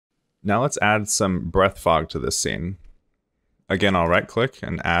Now let's add some breath fog to this scene. Again, I'll right click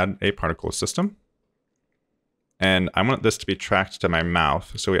and add a particle system. And I want this to be tracked to my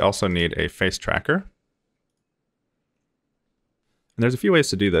mouth, so we also need a face tracker. And there's a few ways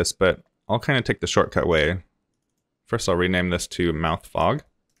to do this, but I'll kind of take the shortcut way. First, I'll rename this to mouth fog.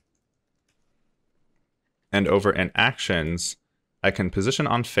 And over in actions, I can position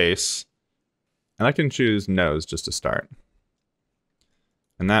on face, and I can choose nose just to start.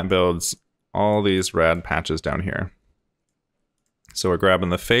 And that builds all these red patches down here. So we're grabbing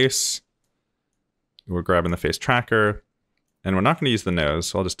the face, we're grabbing the face tracker, and we're not going to use the nose,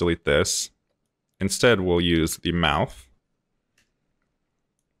 so I'll just delete this. Instead, we'll use the mouth.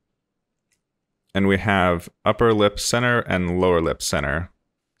 And we have upper lip center and lower lip center.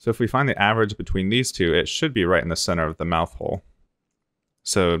 So if we find the average between these two, it should be right in the center of the mouth hole.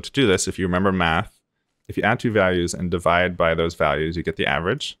 So to do this, if you remember math, if you add two values and divide by those values, you get the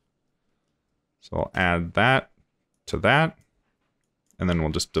average. So I'll add that to that, and then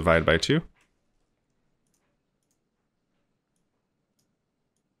we'll just divide by 2.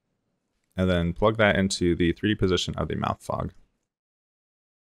 And then plug that into the 3D position of the mouth fog.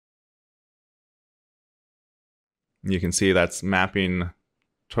 You can see that's mapping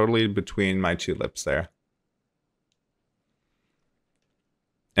totally between my two lips there.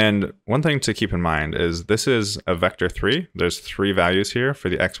 And one thing to keep in mind is this is a vector 3. There's 3 values here for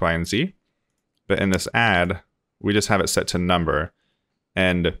the x, y, and z. But in this add, we just have it set to number.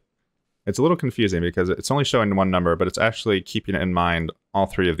 And it's a little confusing because it's only showing one number, but it's actually keeping in mind all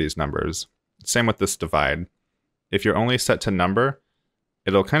 3 of these numbers. Same with this divide. If you're only set to number,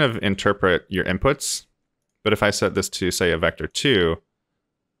 it'll kind of interpret your inputs. But if I set this to, say, a vector 2,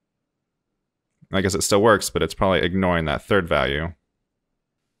 I guess it still works, but it's probably ignoring that 3rd value.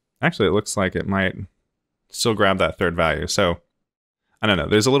 Actually, it looks like it might still grab that 3rd value. So, I don't know.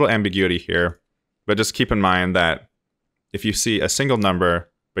 There's a little ambiguity here. But just keep in mind that if you see a single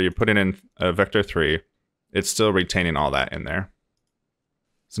number, but you put it in a vector 3, it's still retaining all that in there.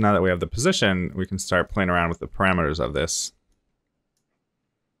 So now that we have the position, we can start playing around with the parameters of this.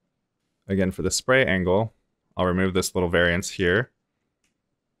 Again, for the spray angle, I'll remove this little variance here.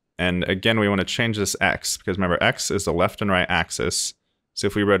 And again, we want to change this x, because remember, x is the left and right axis. So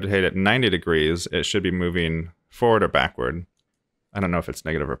if we rotate it 90 degrees, it should be moving forward or backward. I don't know if it's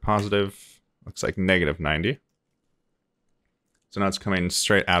negative or positive. Looks like negative 90. So now it's coming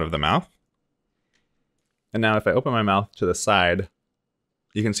straight out of the mouth. And now if I open my mouth to the side,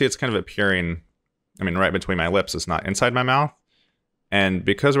 you can see it's kind of appearing, right between my lips. It's not inside my mouth. And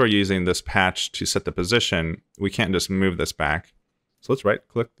because we're using this patch to set the position, we can't just move this back. So let's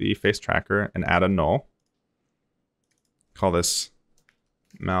right-click the face tracker and add a null. Call this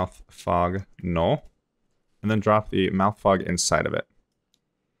mouth fog null. And then drop the mouth fog inside of it.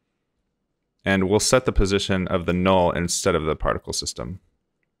 And we'll set the position of the null instead of the particle system.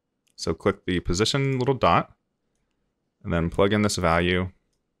 So click the position little dot, and then plug in this value,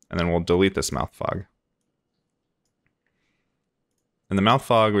 and then we'll delete this mouth fog. And the mouth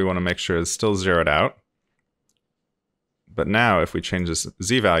fog we want to make sure is still zeroed out. But now if we change this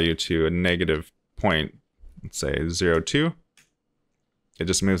z value to a negative point, let's say 0.2, it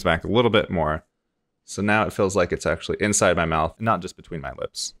just moves back a little bit more. So now it feels like it's actually inside my mouth, not just between my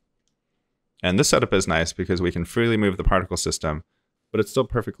lips. And this setup is nice because we can freely move the particle system, but it's still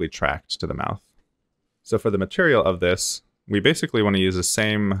perfectly tracked to the mouth. So for the material of this, we basically want to use the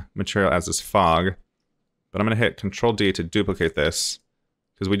same material as this fog, but I'm going to hit Control D to duplicate this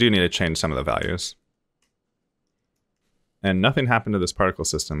because we do need to change some of the values. And nothing happened to this particle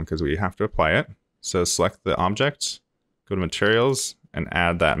system because we have to apply it. So select the object, go to Materials, and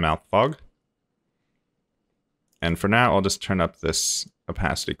add that mouth fog. And for now, I'll just turn up this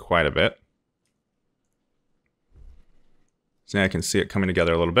opacity quite a bit. So now I can see it coming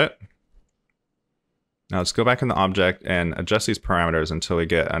together a little bit. Now let's go back in the object and adjust these parameters until we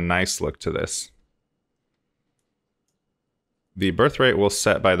get a nice look to this. The birth rate we'll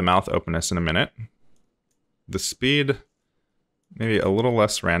set by the mouth openness in a minute. The speed, maybe a little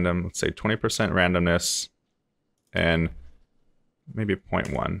less random, let's say 20% randomness, and maybe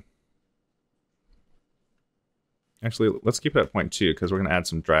 0.1. Actually, let's keep it at 0.2 because we're going to add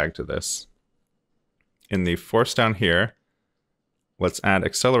some drag to this. In the force down here, let's add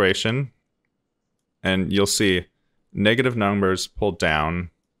acceleration, and you'll see negative numbers pull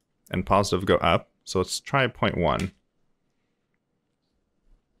down and positive go up. So let's try 0.1.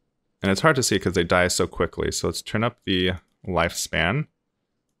 And it's hard to see because they die so quickly. So let's turn up the lifespan.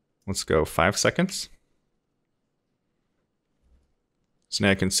 Let's go 5 seconds. So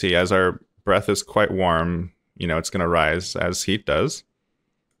now I can see as our breath is quite warm, it's going to rise as heat does.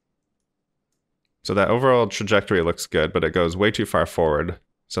 So that overall trajectory looks good, but it goes way too far forward.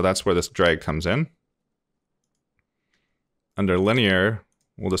 So that's where this drag comes in. Under linear,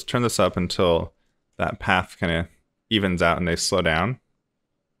 we'll just turn this up until that path kind of evens out and they slow down.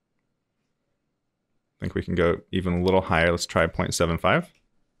 I think we can go even a little higher. Let's try 0.75.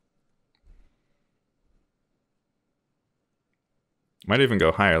 Might even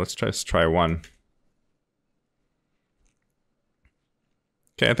go higher. Let's try 1.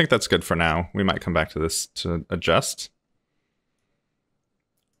 Okay, I think that's good for now. We might come back to this to adjust.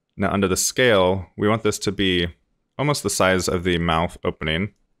 Now under the scale, we want this to be almost the size of the mouth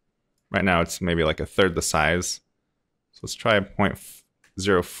opening. Right now it's maybe like a third the size. So let's try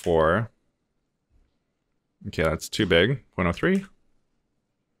 0.04. Okay, that's too big. 0.03.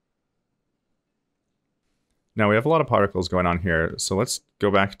 Now we have a lot of particles going on here, so let's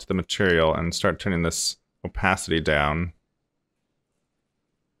go back to the material and start turning this opacity down.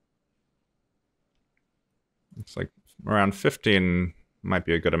 It's like around 15 might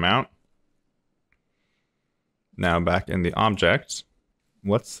be a good amount. Now back in the object,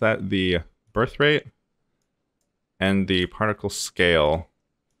 let's set the birth rate and the particle scale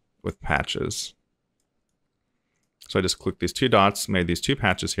with patches. So I just clicked these 2 dots, made these 2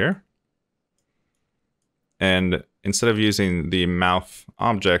 patches here. And instead of using the mouth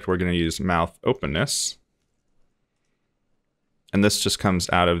object, we're going to use mouth openness. And this just comes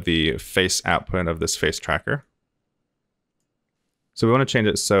out of the face output of this face tracker. So we want to change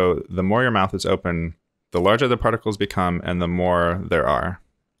it so the more your mouth is open, the larger the particles become and the more there are.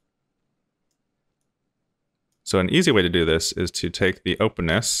 So an easy way to do this is to take the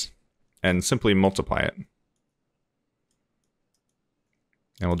openness and simply multiply it.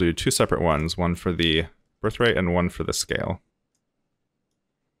 And we'll do 2 separate ones, one for the birth rate and one for the scale.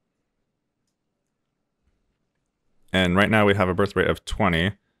 And right now we have a birth rate of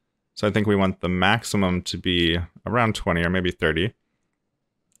 20. So I think we want the maximum to be around 20 or maybe 30.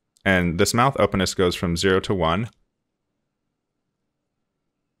 And this mouth openness goes from 0 to 1.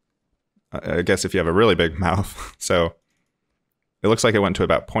 I guess if you have a really big mouth. So it looks like it went to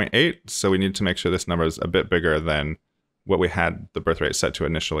about 0.8. So we need to make sure this number is a bit bigger than what we had the birth rate set to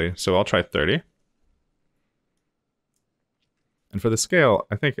initially. So I'll try 30. And for the scale,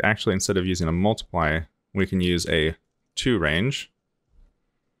 I think actually instead of using a multiply, we can use a to range.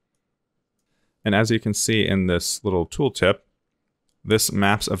 And as you can see in this little tooltip, this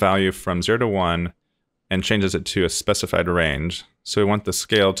maps a value from 0 to 1 and changes it to a specified range. So we want the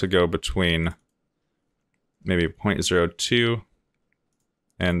scale to go between maybe 0.02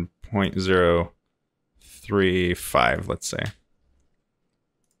 and 0.035, let's say.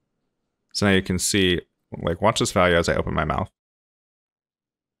 So now you can see, like, watch this value as I open my mouth.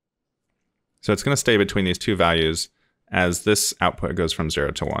 So it's going to stay between these 2 values as this output goes from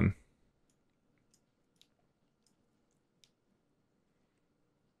 0 to 1.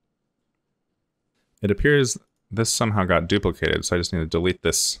 It appears this somehow got duplicated, so I just need to delete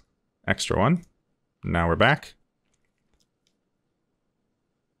this extra one. Now we're back.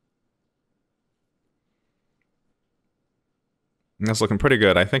 And that's looking pretty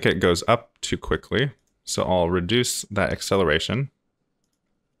good. I think it goes up too quickly, so I'll reduce that acceleration.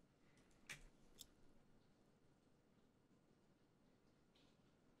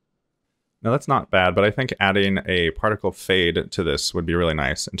 Now that's not bad, but I think adding a particle fade to this would be really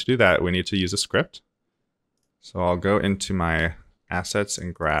nice. And to do that, we need to use a script. So I'll go into my assets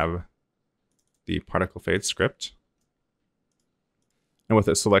and grab the particle fade script. And with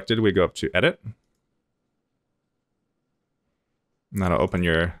it selected, we go up to edit. And that'll open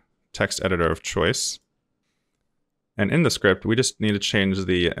your text editor of choice. And in the script, we just need to change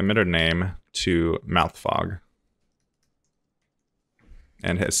the emitter name to mouth fog.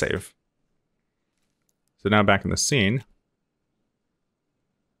 And hit save. So now back in the scene,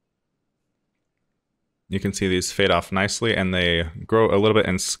 you can see these fade off nicely and they grow a little bit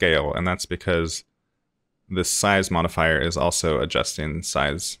in scale. And that's because this size modifier is also adjusting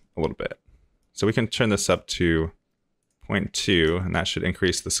size a little bit. So we can turn this up to 0.2 and that should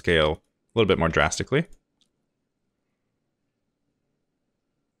increase the scale a little bit more drastically.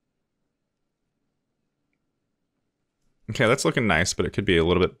 Okay, that's looking nice, but it could be a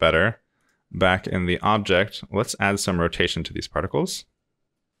little bit better. Back in the object, let's add some rotation to these particles.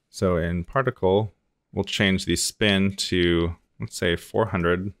 So in particle, we'll change the spin to, let's say,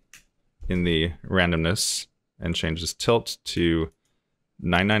 400 in the randomness and change this tilt to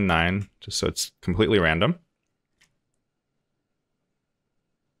 999, just so it's completely random.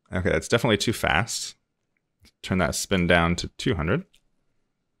 Okay, that's definitely too fast. Turn that spin down to 200.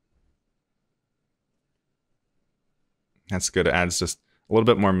 That's good. It adds just a little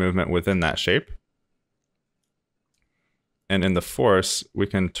bit more movement within that shape. And in the force, we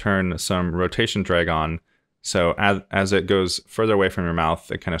can turn some rotation drag on. So as it goes further away from your mouth,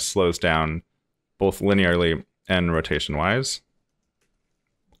 it kind of slows down both linearly and rotation-wise.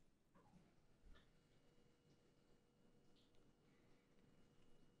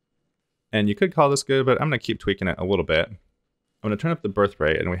 And you could call this good, but I'm going to keep tweaking it a little bit. I'm going to turn up the birth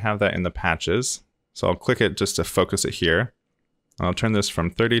rate, and we have that in the patches. So I'll click it just to focus it here. I'll turn this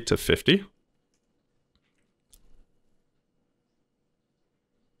from 30 to 50.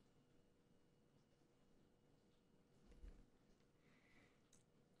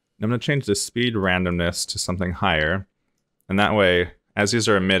 I'm going to change the speed randomness to something higher. And that way, as these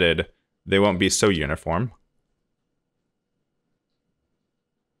are emitted, they won't be so uniform.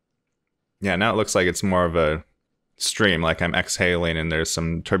 Yeah, now it looks like it's more of a stream, like I'm exhaling and there's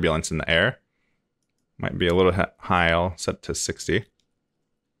some turbulence in the air. Might be a little high. I'll set to 60.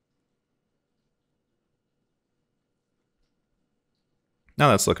 Now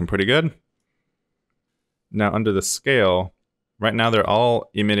that's looking pretty good. Now under the scale, right now they're all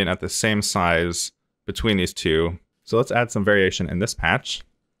emitting at the same size between these two. So let's add some variation in this patch.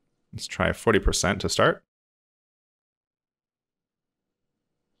 Let's try 40% to start.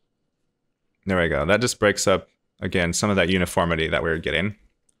 There we go. That just breaks up, again, some of that uniformity that we were getting.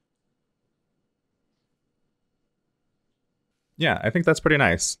 Yeah, I think that's pretty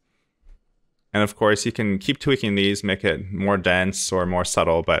nice. And of course, you can keep tweaking these, make it more dense or more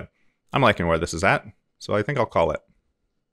subtle, but I'm liking where this is at, so I think I'll call it.